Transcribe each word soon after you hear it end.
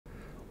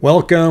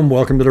Welcome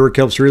to the Rick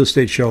Helps Real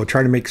Estate Show.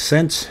 Trying to make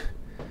sense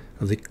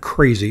of the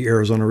crazy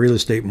Arizona real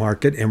estate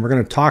market, and we're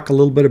going to talk a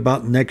little bit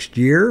about next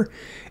year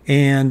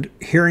and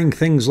hearing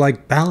things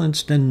like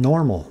balanced and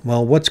normal.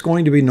 Well, what's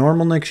going to be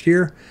normal next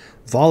year?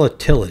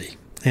 Volatility,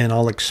 and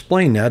I'll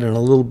explain that in a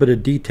little bit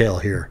of detail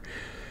here.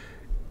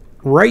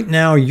 Right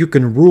now, you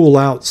can rule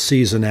out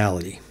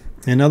seasonality.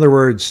 In other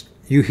words,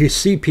 you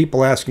see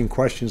people asking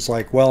questions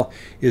like, well,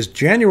 is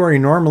January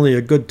normally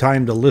a good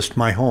time to list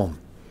my home?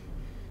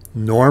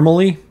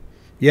 Normally,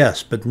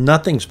 yes, but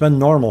nothing's been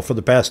normal for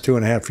the past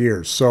 2.5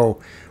 years. So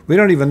we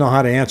don't even know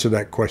how to answer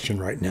that question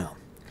right now.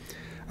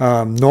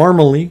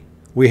 Normally,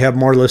 we have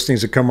more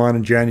listings that come on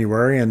in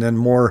January and then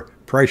more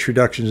price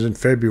reductions in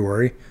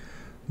February.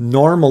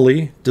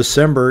 Normally,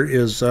 December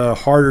is a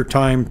harder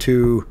time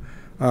to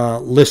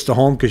list a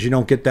home because you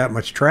don't get that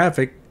much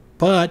traffic,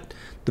 but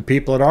the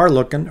people that are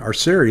looking are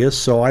serious,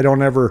 so I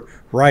don't ever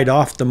write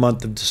off the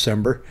month of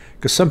December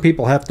because some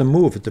people have to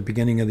move at the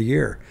beginning of the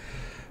year.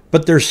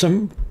 But there's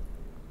some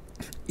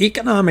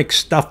economic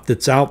stuff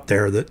that's out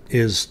there that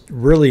is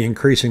really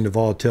increasing the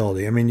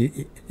volatility. I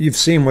mean, you've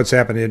seen what's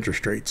happened to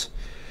interest rates.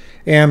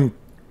 And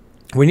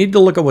we need to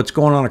look at what's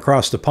going on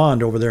across the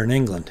pond over there in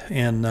England.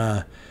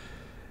 And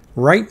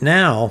right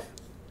now,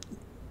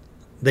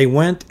 they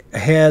went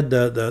ahead,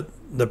 the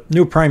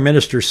new prime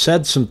minister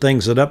said some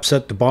things that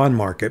upset the bond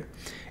market,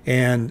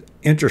 and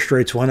interest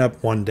rates went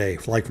up one day,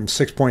 like from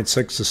 6.6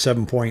 to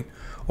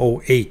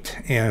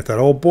 7.08. And I thought,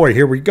 oh boy,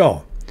 here we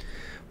go.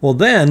 Well,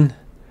 then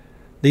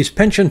these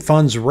pension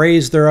funds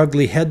raised their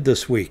ugly head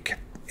this week.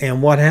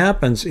 And what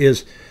happens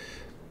is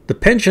the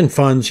pension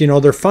funds,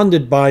 they're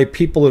funded by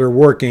people that are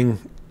working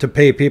to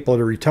pay people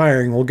that are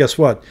retiring. Well, guess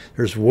what?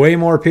 There's way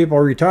more people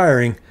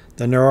retiring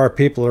than there are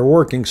people that are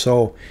working.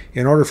 So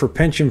in order for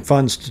pension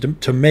funds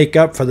to make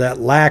up for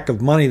that lack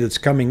of money that's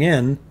coming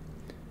in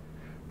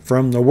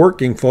from the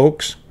working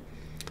folks,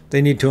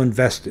 they need to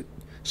invest it.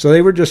 So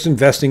they were just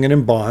investing it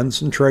in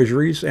bonds and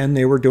treasuries, and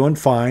they were doing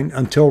fine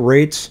until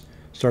rates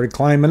started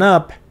climbing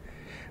up.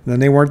 And then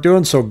they weren't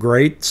doing so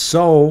great,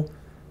 so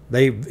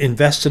they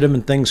invested them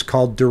in things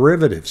called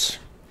derivatives,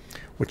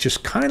 which is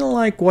kind of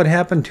like what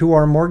happened to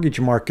our mortgage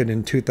market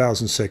in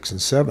 2006 and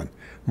 2007.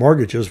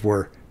 Mortgages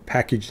were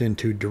packaged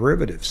into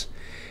derivatives.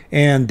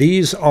 And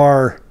these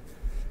are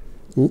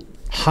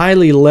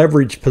highly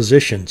leveraged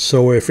positions.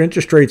 So if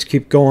interest rates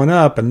keep going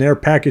up and they're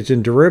packaged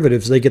in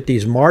derivatives, they get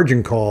these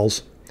margin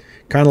calls,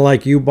 kind of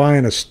like you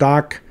buying a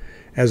stock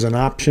as an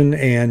option,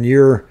 and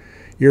you're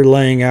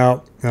laying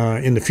out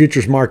in the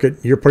futures market,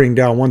 you're putting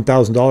down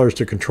 $1,000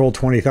 to control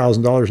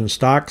 $20,000 in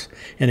stocks,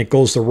 and it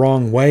goes the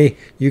wrong way,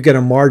 you get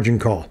a margin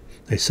call.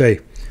 They say,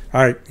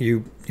 all right,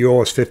 you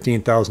owe us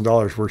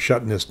 $15,000, we're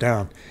shutting this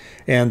down.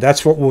 And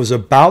that's what was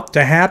about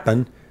to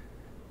happen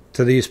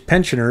to these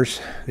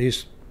pensioners,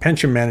 these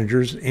pension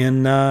managers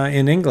in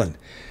England.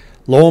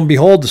 Lo and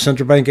behold, the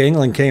Central Bank of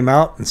England came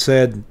out and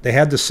said they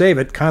had to save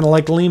it, kind of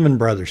like Lehman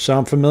Brothers.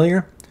 Sound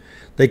familiar?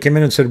 They came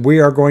in and said, we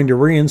are going to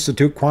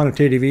reinstitute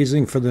quantitative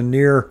easing for the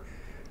near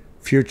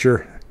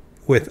future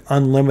with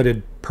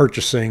unlimited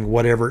purchasing,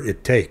 whatever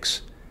it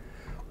takes.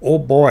 Oh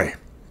boy,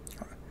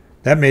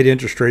 that made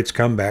interest rates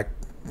come back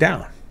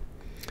down.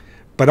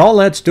 But all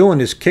that's doing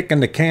is kicking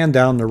the can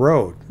down the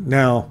road.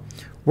 Now,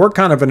 we're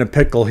kind of in a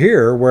pickle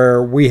here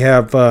where we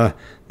have the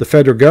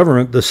federal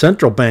government, the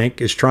central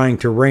bank, is trying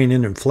to rein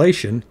in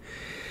inflation.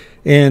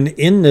 And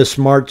in this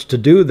march to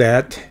do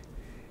that,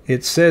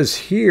 it says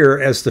here,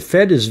 as the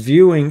Fed is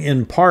viewing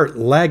in part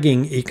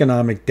lagging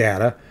economic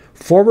data,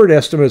 forward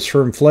estimates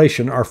for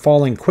inflation are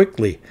falling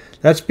quickly.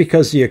 That's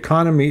because the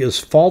economy is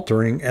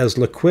faltering as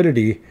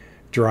liquidity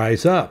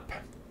dries up.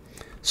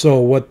 So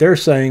what they're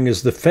saying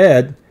is the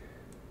Fed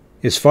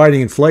is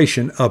fighting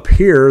inflation up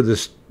here,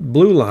 this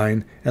blue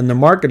line, and the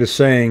market is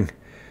saying,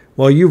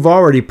 well, you've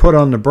already put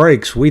on the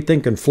brakes. We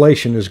think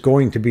inflation is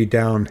going to be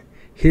down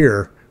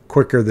here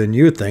quicker than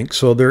you think.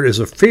 So there is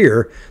a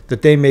fear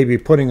that they may be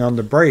putting on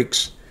the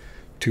brakes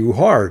too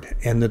hard,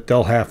 and that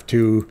they'll have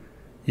to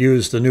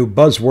use the new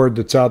buzzword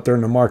that's out there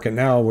in the market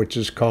now, which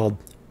is called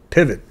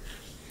pivot.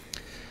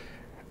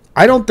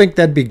 I don't think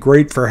that'd be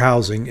great for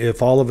housing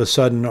if all of a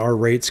sudden our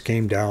rates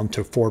came down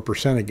to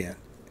 4% again,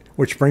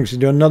 which brings me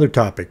to another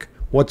topic.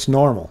 What's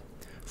normal?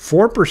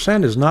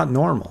 4% is not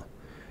normal.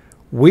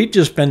 We've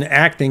just been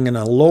acting in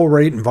a low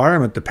rate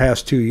environment the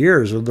past 2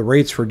 years. The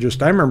rates were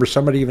just, I remember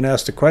somebody even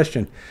asked the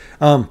question,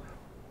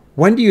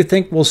 when do you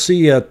think we'll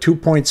see a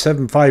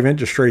 2.75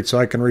 interest rate so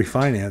I can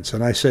refinance?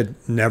 And I said,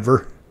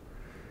 never.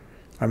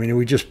 I mean,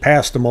 we just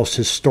passed the most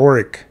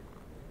historic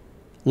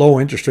low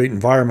interest rate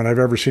environment I've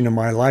ever seen in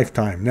my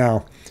lifetime.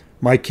 Now,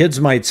 my kids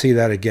might see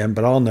that again,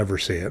 but I'll never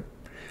see it.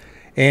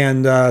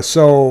 And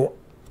so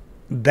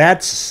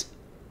that's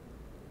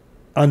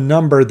a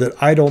number that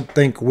I don't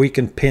think we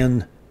can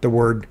pin the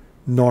word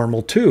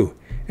normal to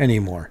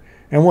anymore.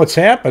 And what's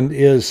happened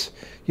is,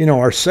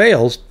 our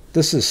sales,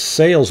 this is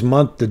sales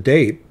month to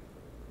date,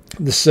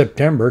 this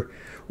September,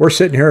 we're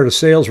sitting here at a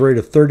sales rate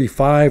of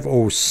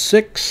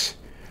 35.06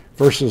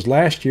 versus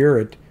last year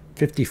at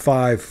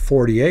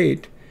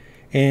 55.48.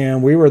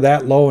 And we were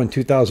that low in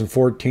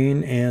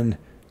 2014 and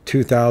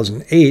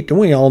 2008. And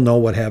we all know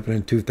what happened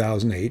in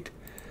 2008.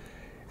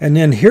 And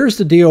then here's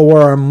the deal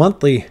where our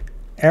monthly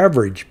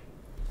average,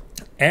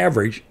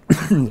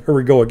 here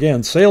we go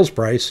again, sales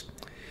price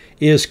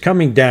is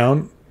coming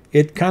down.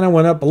 It kind of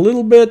went up a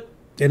little bit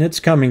and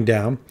it's coming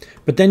down.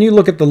 But then you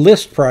look at the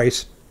list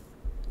price,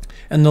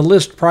 and the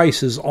list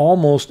price is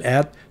almost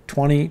at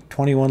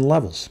 2021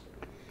 levels.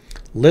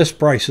 List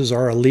prices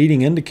are a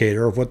leading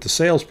indicator of what the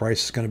sales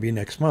price is going to be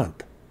next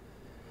month.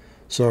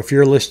 So if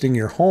you're listing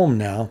your home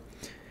now,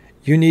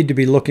 you need to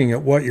be looking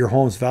at what your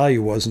home's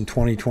value was in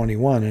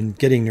 2021 and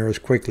getting there as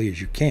quickly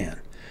as you can.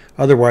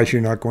 Otherwise,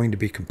 you're not going to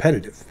be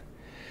competitive.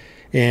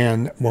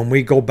 And when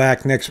we go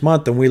back next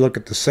month and we look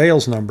at the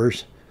sales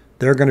numbers,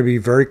 they're going to be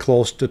very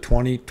close to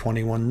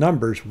 2021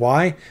 numbers.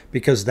 Why?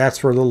 Because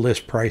that's where the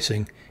list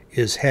pricing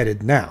is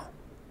headed now.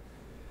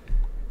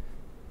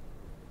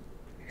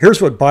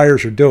 Here's what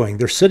buyers are doing.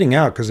 They're sitting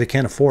out because they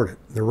can't afford it.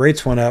 The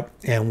rates went up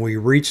and we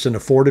reached an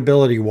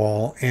affordability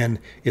wall. And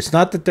it's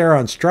not that they're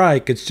on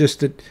strike. It's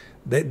just that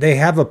they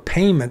have a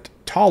payment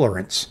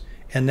tolerance,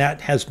 and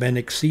that has been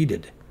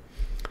exceeded.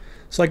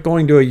 It's like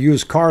going to a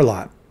used car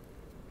lot.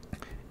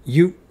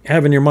 You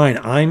have in your mind,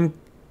 I'm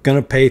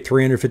going to pay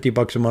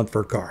 $350 a month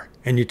for a car.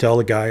 And you tell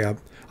the guy,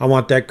 I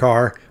want that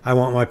car. I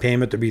want my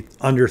payment to be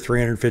under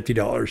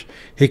 $350.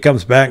 He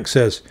comes back and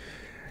says,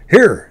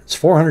 here, it's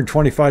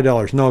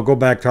 $425. No, go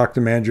back, talk to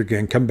the manager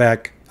again. Come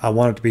back. I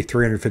want it to be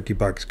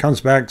 $350. Comes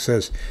back and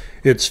says,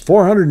 it's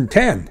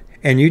 $410.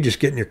 And you just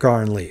get in your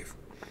car and leave.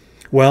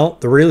 Well,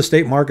 the real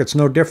estate market's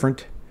no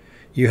different.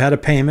 You had a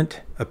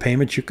payment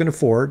you can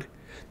afford.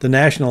 The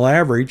national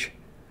average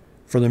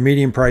for the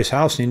median price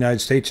house in the United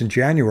States in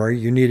January,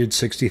 you needed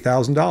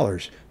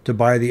 $60,000 to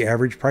buy the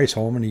average price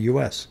home in the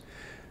U.S.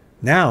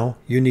 Now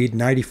you need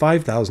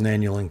 $95,000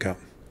 annual income.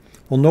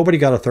 Well, nobody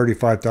got a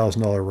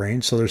 $35,000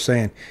 range, so they're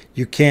saying,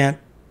 you can't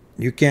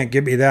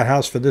give me that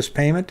house for this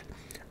payment.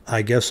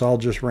 I guess I'll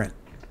just rent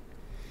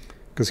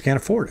because I can't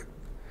afford it.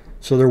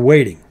 So they're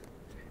waiting,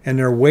 and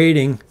they're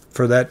waiting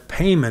for that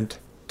payment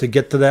to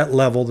get to that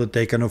level that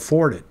they can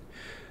afford it.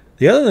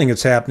 The other thing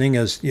that's happening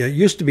is, it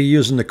used to be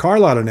using the car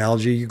lot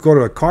analogy. You go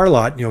to a car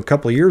lot, a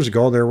couple of years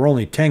ago, there were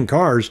only 10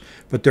 cars,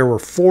 but there were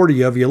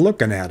 40 of you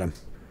looking at them.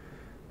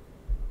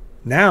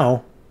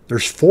 Now,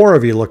 there's 4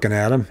 of you looking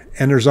at them,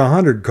 and there's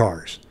 100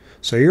 cars.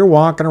 So you're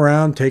walking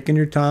around, taking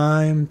your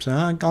time. So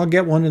I'll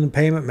get one and the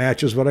payment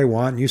matches what I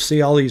want. And you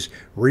see all these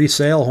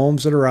resale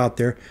homes that are out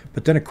there.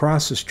 But then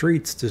across the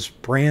street's this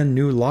brand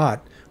new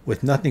lot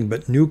with nothing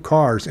but new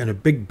cars and a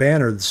big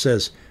banner that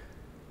says,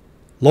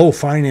 low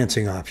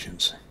financing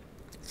options.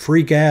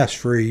 Free gas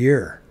for a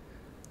year.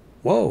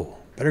 Whoa,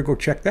 better go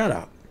check that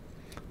out.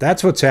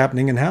 That's what's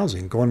happening in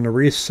housing. Going to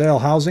resale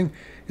housing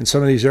in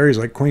some of these areas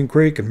like Queen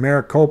Creek and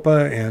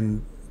Maricopa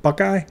and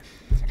Buckeye.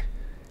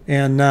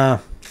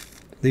 And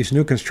these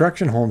new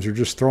construction homes are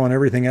just throwing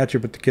everything at you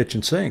but the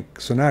kitchen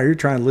sink. So now you're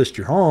trying to list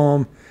your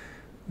home.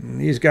 And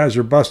these guys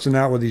are busting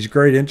out with these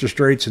great interest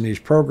rates and these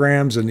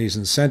programs and these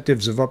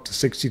incentives of up to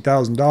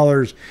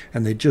 $60,000,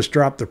 and they just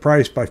dropped the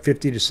price by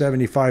 $50,000 to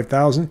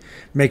 $75,000.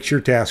 Makes your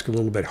task a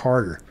little bit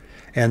harder.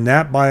 And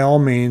that, by all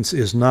means,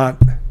 is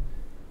not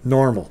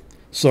normal.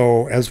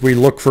 So as we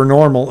look for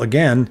normal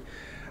again,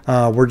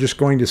 we're just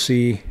going to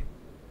see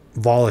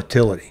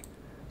volatility.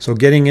 So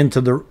getting into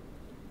the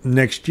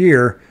next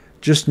year,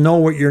 just know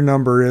what your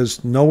number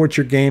is, know what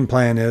your game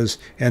plan is,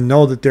 and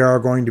know that there are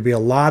going to be a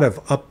lot of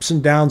ups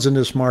and downs in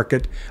this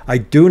market. I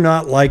do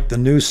not like the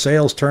new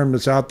sales term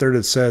that's out there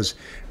that says,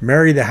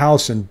 marry the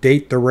house and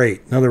date the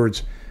rate. In other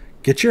words,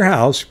 get your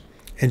house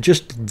and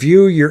just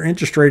view your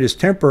interest rate as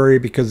temporary,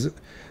 because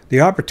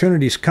the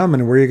opportunity's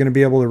coming where you're going to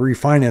be able to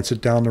refinance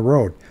it down the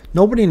road.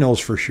 Nobody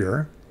knows for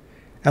sure.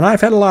 And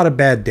I've had a lot of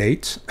bad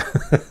dates.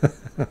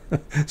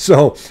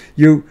 So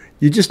you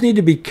just need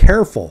to be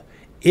careful.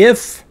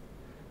 If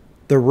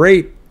the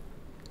rate,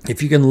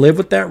 if you can live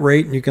with that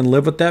rate and you can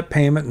live with that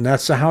payment and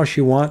that's the house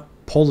you want,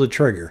 pull the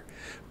trigger.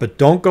 But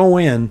don't go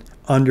in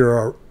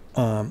under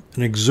an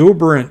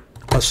exuberant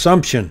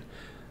assumption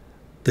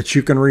that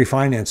you can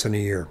refinance in a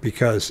year,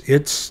 because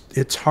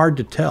it's hard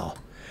to tell.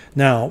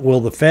 Now, will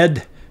the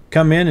Fed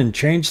come in and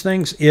change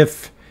things?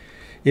 If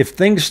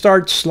things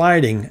start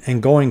sliding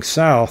and going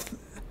south,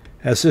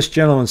 as this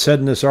gentleman said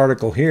in this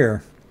article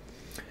here,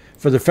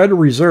 for the Federal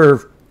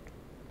Reserve,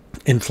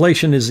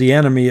 inflation is the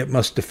enemy it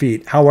must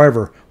defeat.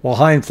 However, while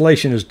high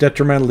inflation is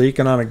detrimental to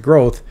economic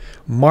growth,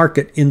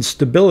 market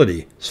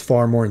instability is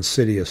far more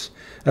insidious.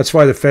 That's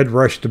why the Fed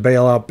rushed to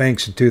bail out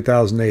banks in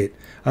 2008.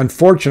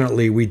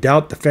 Unfortunately, we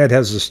doubt the Fed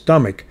has the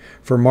stomach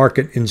for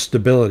market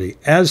instability.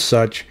 As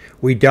such,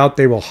 we doubt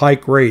they will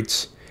hike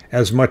rates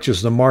as much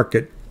as the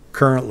market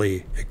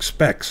currently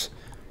expects.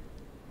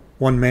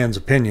 One man's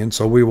opinion,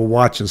 so we will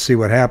watch and see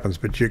what happens.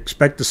 But you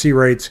expect to see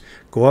rates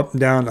go up and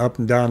down, up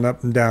and down,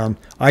 up and down,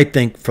 I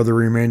think, for the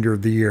remainder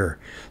of the year.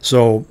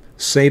 So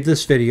save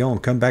this video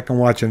and come back and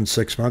watch it in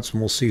 6 months,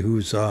 and we'll see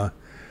who's,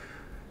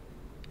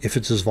 if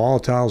it's as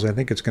volatile as I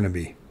think it's going to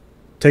be.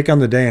 Take on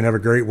the day and have a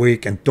great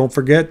week. And don't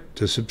forget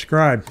to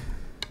subscribe.